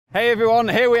Hey everyone,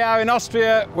 here we are in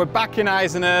Austria. We're back in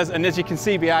Eiseners, and as you can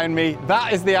see behind me,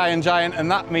 that is the Iron Giant,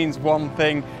 and that means one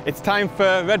thing. It's time for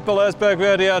Red Bull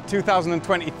Erzbergrodeo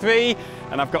 2023,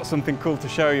 and I've got something cool to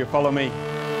show you. Follow me.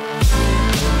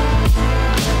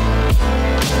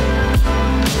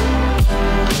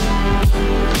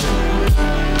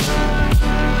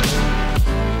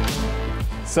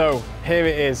 So here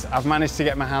it is. I've managed to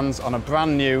get my hands on a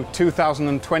brand new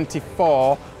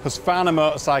 2024 Husqvarna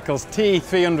Motorcycles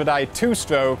T300i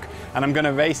 2-stroke, and I'm going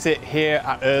to race it here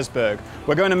at Erzberg.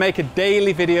 We're going to make a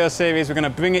daily video series. We're going to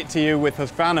bring it to you with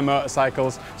Husqvarna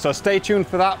Motorcycles, so stay tuned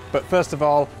for that. But first of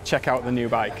all, check out the new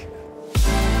bike.